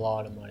a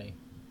lot of money.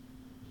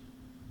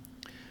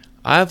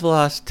 I've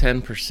lost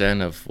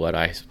 10% of what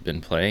I've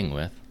been playing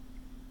with,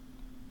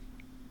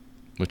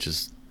 which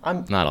is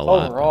not a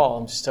lot. Overall,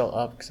 I'm still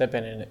up because I've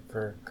been in it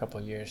for a couple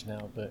of years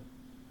now, but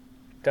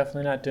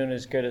definitely not doing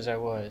as good as I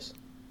was.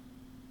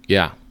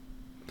 Yeah.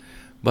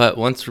 But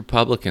once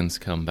Republicans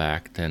come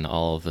back, then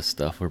all of the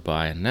stuff we're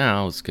buying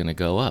now is going to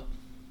go up.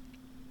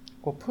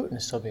 Well, Putin will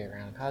still be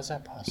around. How's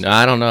that possible? No,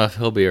 I don't know if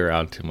he'll be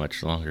around too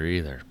much longer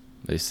either.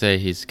 They say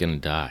he's going to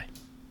die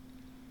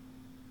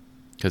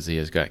because he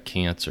has got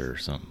cancer or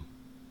something.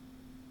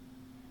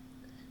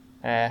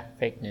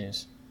 Fake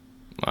news.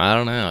 I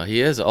don't know.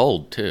 He is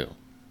old, too.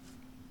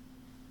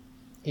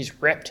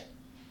 He's ripped.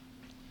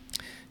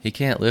 He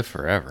can't live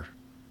forever.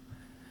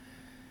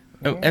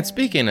 Yeah. And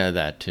speaking of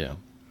that, too,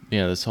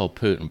 this whole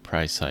Putin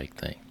price hike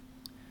thing.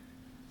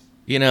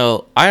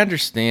 I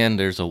understand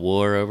there's a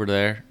war over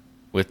there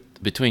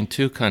between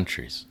two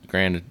countries.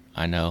 Granted,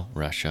 I know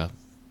Russia,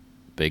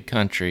 big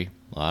country,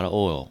 a lot of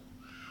oil,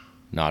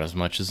 not as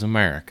much as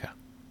America.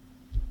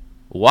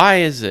 Why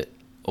is it?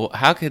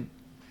 How could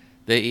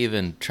they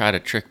even try to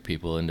trick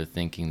people into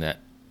thinking that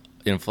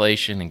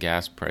inflation and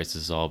gas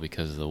prices is all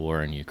because of the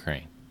war in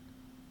Ukraine?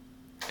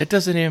 It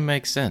doesn't even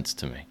make sense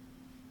to me.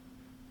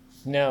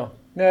 No,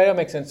 it don't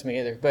make sense to me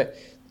either. But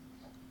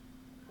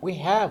we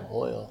have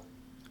oil.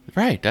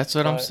 Right, that's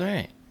what I'm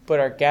saying.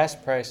 But our gas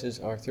prices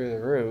are through the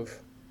roof.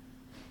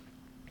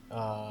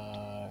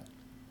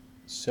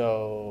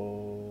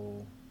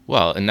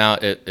 Well, and now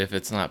if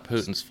it's not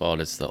Putin's fault,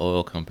 it's the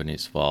oil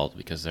company's fault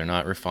because they're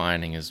not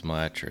refining as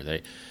much,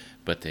 they're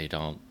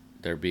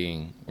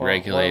being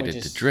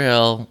regulated to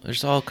drill.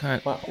 There's all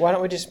kind. Why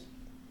don't we just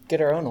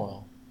get our own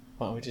oil?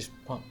 Why don't we just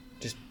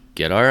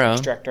get our own?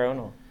 Extract our own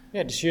oil.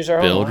 Yeah, just use our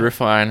own. Build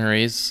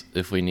refineries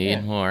if we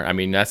need more. I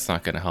mean, that's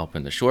not going to help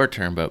in the short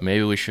term, but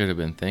maybe we should have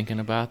been thinking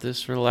about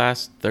this for the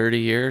last 30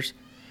 years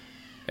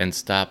and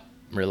stop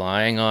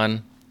relying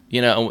on. We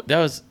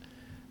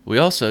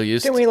also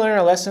used. Didn't we learn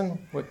a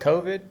lesson with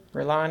COVID,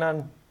 relying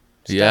on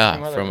stuff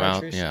from other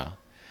countries? I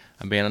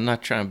mean, I'm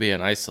not trying to be an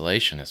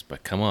isolationist,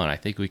 but come on, I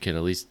think we can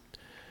at least.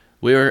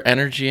 We were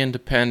energy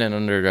independent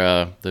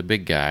under the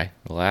big guy,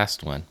 the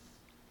last one.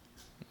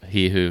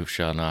 He who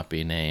shall not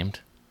be named.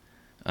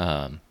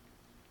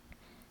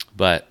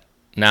 But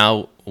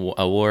now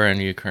a war in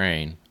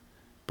Ukraine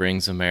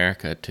brings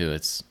America to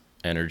its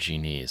energy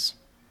knees.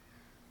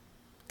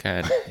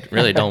 God,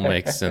 really don't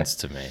make sense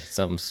to me.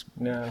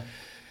 No.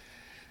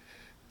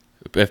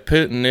 If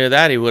Putin knew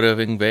that, he would have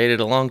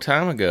invaded a long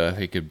time ago if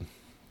he could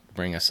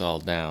bring us all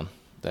down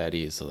that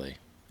easily.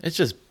 It's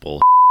just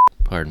bull.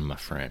 Pardon my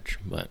French,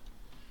 but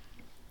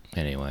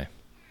anyway.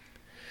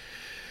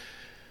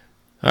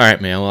 All right,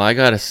 man. Well, I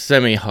got a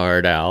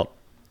semi-hard out.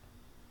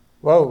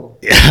 Whoa.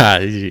 Yeah,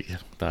 you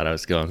thought I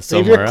was going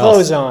somewhere else. Leave your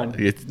clothes on.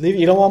 You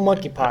don't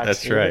want monkeypox.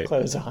 That's Leave right. Your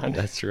clothes on.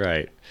 That's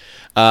right.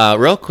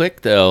 Real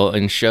quick though,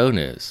 in show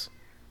news,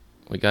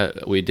 we've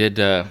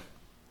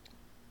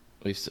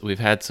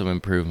had some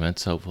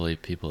improvements. Hopefully,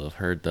 people have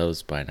heard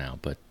those by now.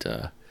 But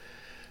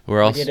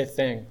we did a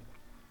thing.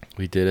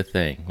 We did a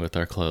thing with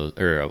our clothes.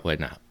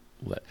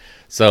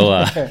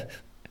 So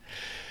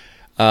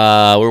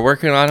we're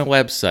working on a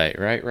website,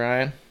 right,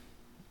 Ryan?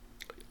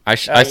 I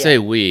say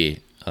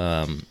we.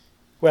 Well,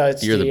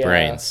 you're the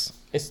brains.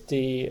 It's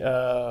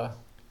the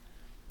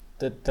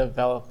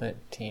development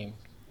team.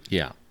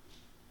 Yeah.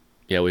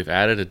 Yeah, we've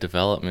added a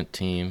development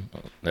team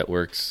that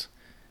works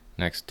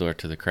next door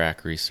to the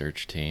crack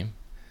research team,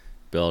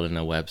 building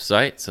a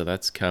website, so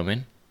that's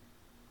coming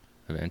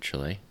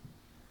eventually.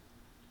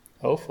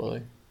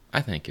 Hopefully.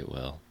 I think it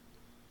will.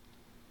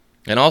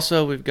 And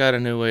also, we've got a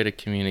new way to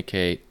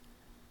communicate,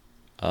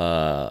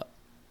 new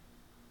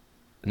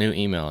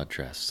email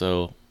address.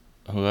 So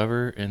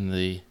whoever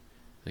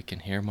that can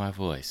hear my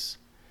voice,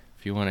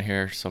 if you want to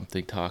hear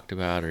something talked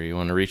about or you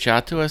want to reach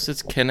out to us,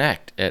 it's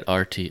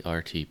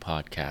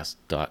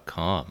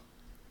connect@rtrtpodcast.com.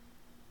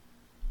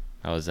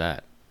 How was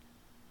that?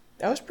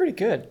 That was pretty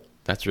good.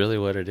 That's really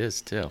what it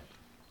is, too.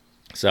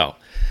 So,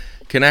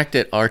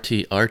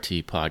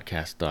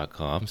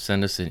 connect@rtrtpodcast.com.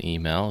 Send us an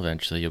email.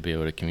 Eventually, you'll be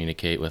able to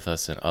communicate with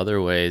us in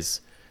other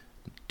ways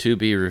to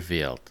be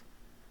revealed.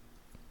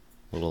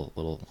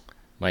 Little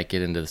might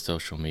get into the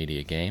social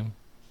media game.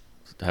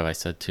 Have I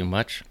said too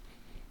much?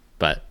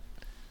 But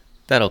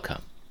that'll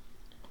come.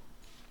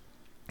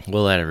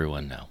 We'll let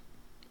everyone know.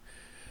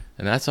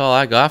 And that's all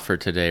I got for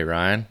today,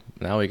 Ryan.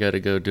 Now we got to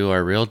go do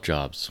our real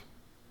jobs.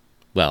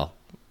 Well,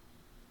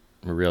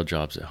 real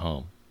jobs at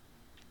home.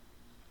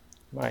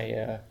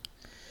 My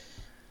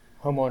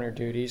homeowner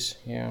duties,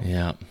 yeah.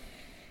 Yeah.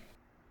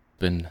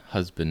 Been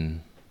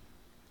husband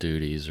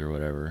duties or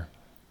whatever.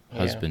 Yeah.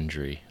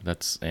 Husbandry.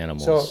 That's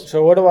animals.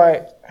 So what do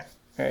I...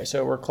 All right,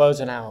 so we're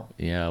closing out.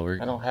 Yeah,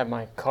 I don't have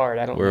my card.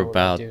 I don't know what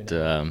about, to do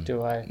now.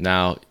 Do I?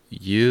 Now,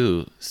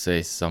 you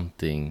say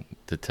something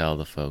to tell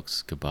the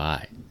folks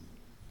goodbye.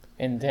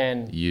 And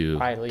then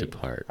I leave.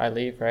 Depart. I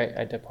leave, right?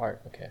 I depart.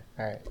 Okay.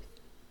 All right.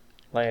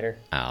 Later.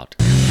 Out.